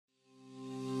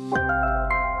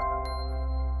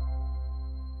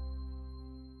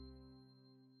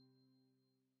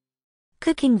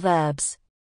Cooking verbs.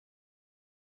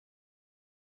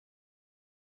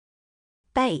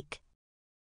 Bake.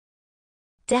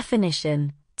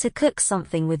 Definition: to cook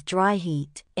something with dry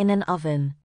heat, in an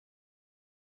oven.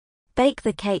 Bake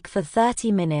the cake for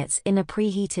 30 minutes in a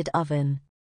preheated oven.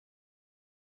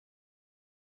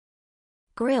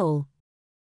 Grill.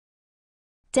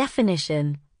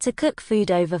 Definition: to cook food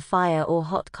over fire or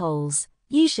hot coals,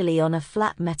 usually on a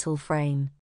flat metal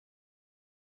frame.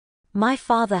 My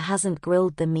father hasn't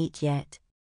grilled the meat yet.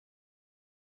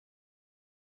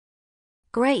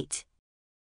 Grate.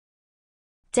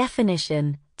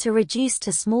 Definition: to reduce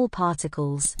to small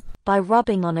particles, by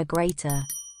rubbing on a grater.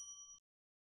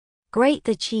 Grate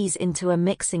the cheese into a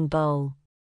mixing bowl.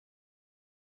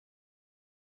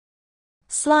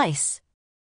 Slice.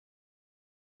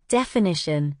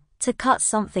 Definition: to cut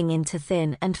something into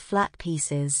thin and flat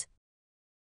pieces.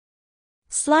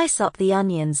 Slice up the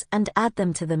onions and add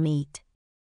them to the meat.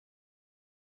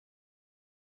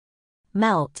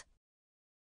 Melt.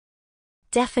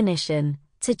 Definition: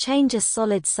 to change a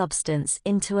solid substance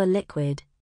into a liquid.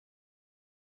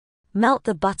 Melt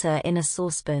the butter in a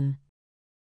saucepan.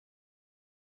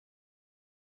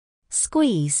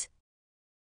 Squeeze.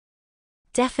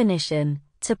 Definition: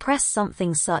 to press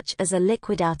something such as a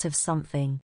liquid out of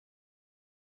something.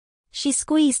 She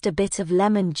squeezed a bit of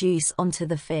lemon juice onto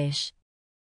the fish.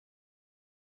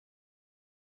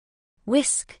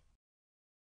 Whisk.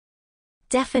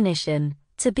 Definition: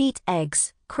 to beat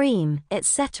eggs, cream,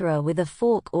 etc. with a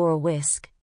fork or a whisk.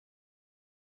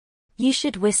 You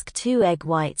should whisk 2 egg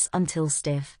whites until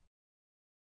stiff.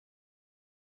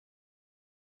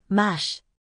 Mash.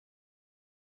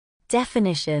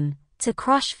 Definition: to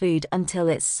crush food until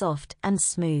it's soft and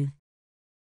smooth.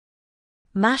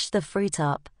 Mash the fruit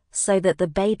up, so that the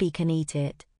baby can eat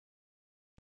it.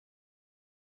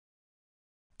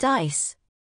 Dice.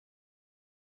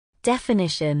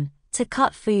 Definition: to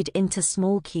cut food into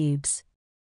small cubes.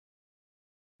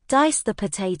 Dice the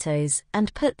potatoes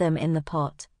and put them in the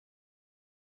pot.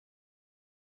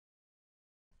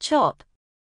 Chop.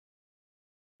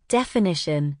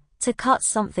 Definition: to cut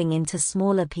something into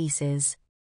smaller pieces.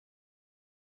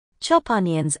 Chop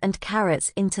onions and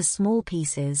carrots into small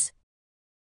pieces.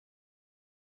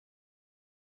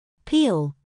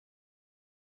 Peel.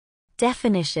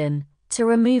 Definition: to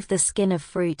remove the skin of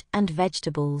fruit and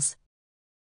vegetables.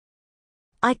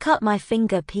 I cut my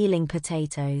finger peeling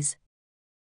potatoes.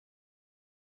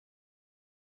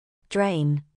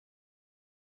 Drain.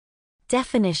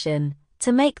 Definition: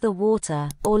 to make the water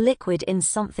or liquid in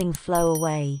something flow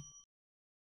away.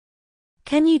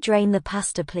 Can you drain the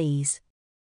pasta, please?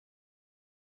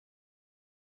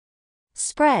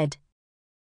 Spread.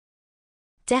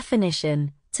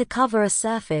 Definition: to cover a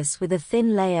surface with a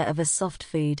thin layer of a soft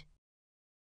food.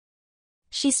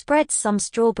 She spreads some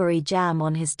strawberry jam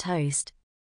on his toast.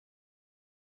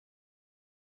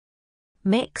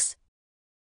 Mix.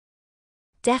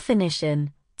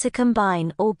 Definition: to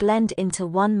combine or blend into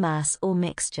one mass or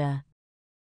mixture.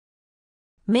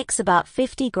 Mix about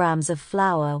 50 grams of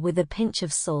flour with a pinch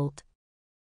of salt.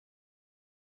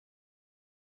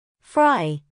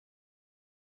 Fry.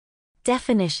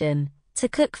 Definition: to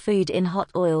cook food in hot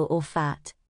oil or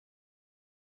fat.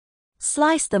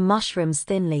 Slice the mushrooms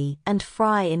thinly and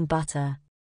fry in butter.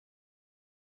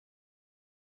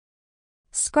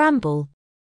 Scramble.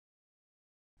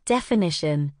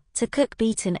 Definition: to cook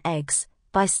beaten eggs,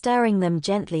 by stirring them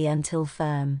gently until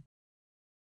firm.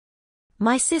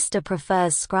 My sister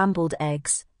prefers scrambled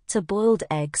eggs to boiled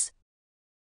eggs.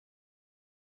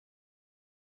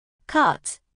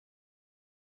 Cut.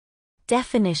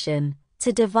 Definition: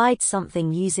 to divide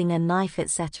something using a knife,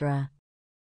 etc.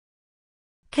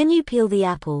 Can you peel the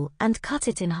apple and cut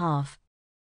it in half?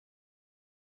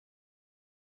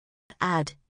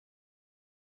 Add.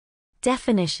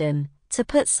 Definition: to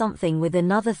put something with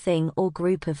another thing or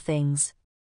group of things.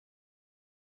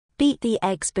 Beat the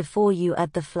eggs before you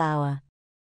add the flour.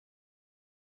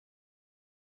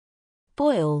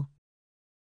 Boil.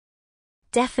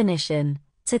 Definition: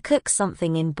 to cook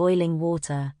something in boiling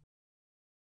water.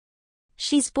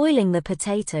 She's boiling the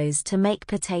potatoes to make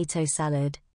potato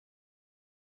salad.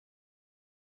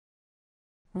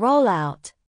 Roll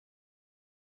out.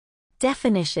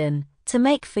 Definition: to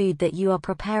make food that you are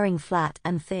preparing flat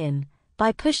and thin,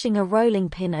 by pushing a rolling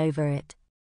pin over it.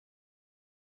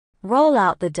 Roll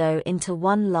out the dough into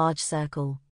one large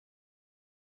circle.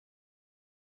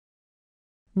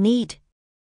 Knead.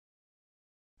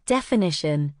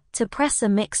 Definition: to press a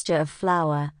mixture of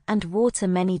flour and water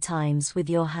many times with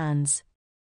your hands.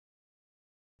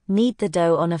 Knead the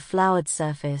dough on a floured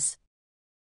surface.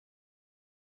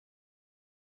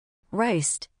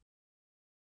 Roast.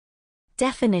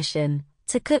 Definition: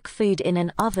 to cook food in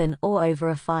an oven or over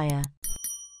a fire.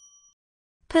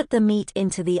 Put the meat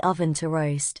into the oven to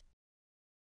roast.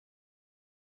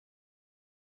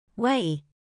 Weigh.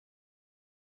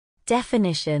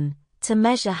 Definition: to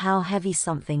measure how heavy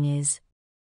something is.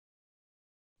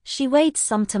 She weighed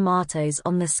some tomatoes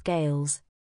on the scales.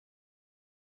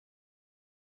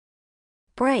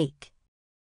 Break.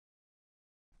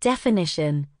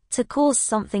 Definition: to cause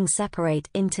something separate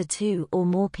into two or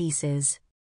more pieces.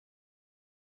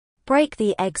 Break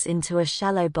the eggs into a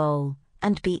shallow bowl,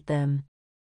 and beat them.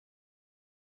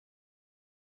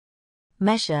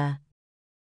 Measure.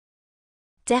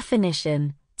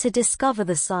 Definition: to discover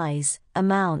the size,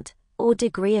 amount, or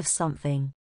degree of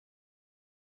something.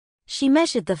 She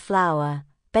measured the flour,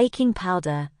 baking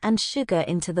powder, and sugar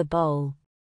into the bowl.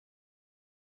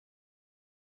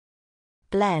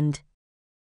 Blend.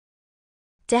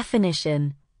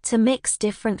 Definition: to mix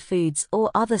different foods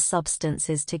or other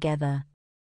substances together.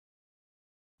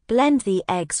 Blend the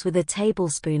eggs with a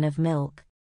tablespoon of milk.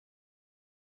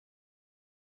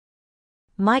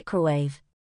 Microwave.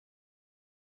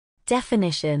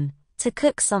 Definition: to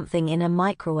cook something in a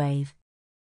microwave.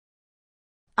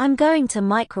 I'm going to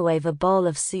microwave a bowl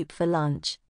of soup for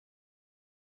lunch.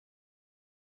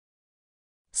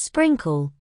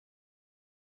 Sprinkle.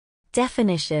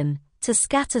 Definition: to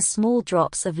scatter small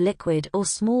drops of liquid or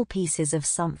small pieces of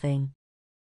something.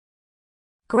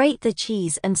 Grate the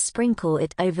cheese and sprinkle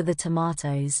it over the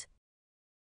tomatoes.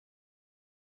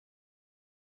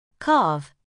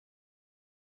 Carve.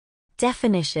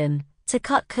 Definition: to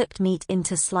cut cooked meat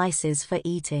into slices for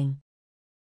eating.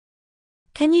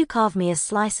 Can you carve me a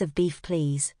slice of beef,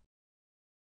 please?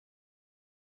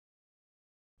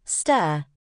 Stir.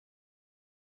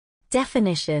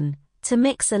 Definition: to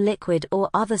mix a liquid or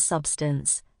other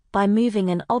substance, by moving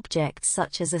an object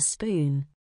such as a spoon.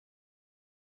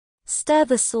 Stir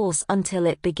the sauce until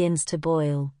it begins to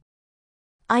boil.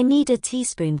 I need a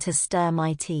teaspoon to stir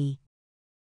my tea.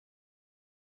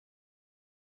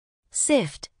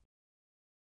 Sift.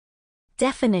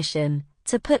 Definition: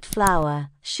 to put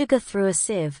flour, sugar through a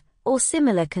sieve, or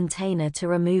similar container to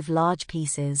remove large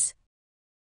pieces.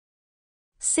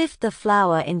 Sift the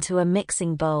flour into a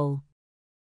mixing bowl.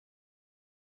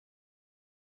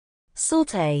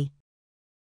 Sauté.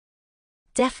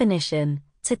 Definition: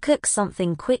 to cook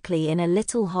something quickly in a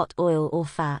little hot oil or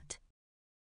fat.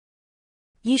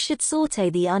 You should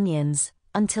sauté the onions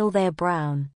until they are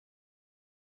brown.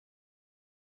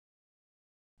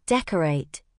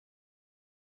 Decorate.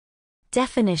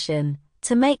 Definition: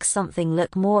 to make something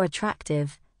look more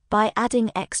attractive, by adding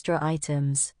extra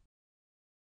items.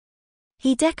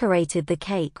 He decorated the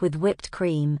cake with whipped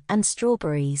cream and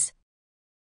strawberries.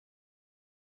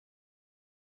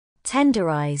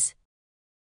 Tenderize.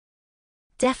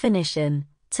 Definition: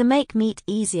 to make meat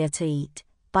easier to eat,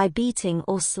 by beating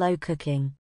or slow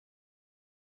cooking.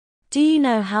 Do you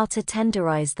know how to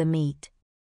tenderize the meat?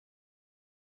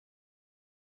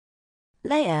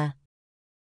 Layer.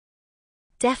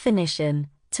 Definition: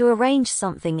 to arrange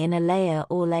something in a layer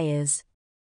or layers.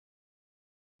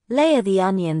 Layer the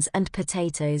onions and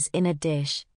potatoes in a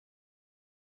dish.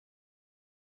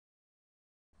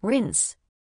 Rinse.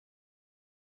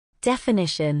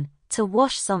 Definition: to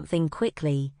wash something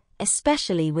quickly,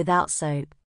 especially without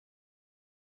soap.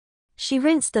 She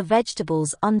rinsed the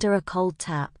vegetables under a cold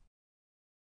tap.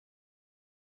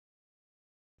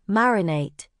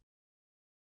 Marinate.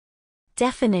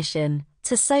 Definition: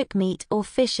 to soak meat or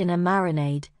fish in a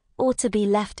marinade, or to be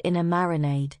left in a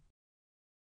marinade.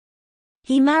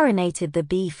 He marinated the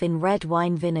beef in red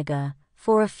wine vinegar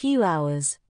for a few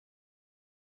hours.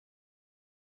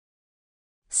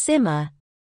 Simmer.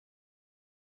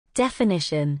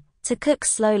 Definition: to cook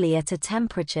slowly at a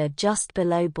temperature just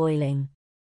below boiling.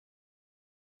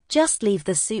 Just leave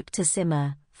the soup to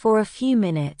simmer for a few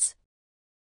minutes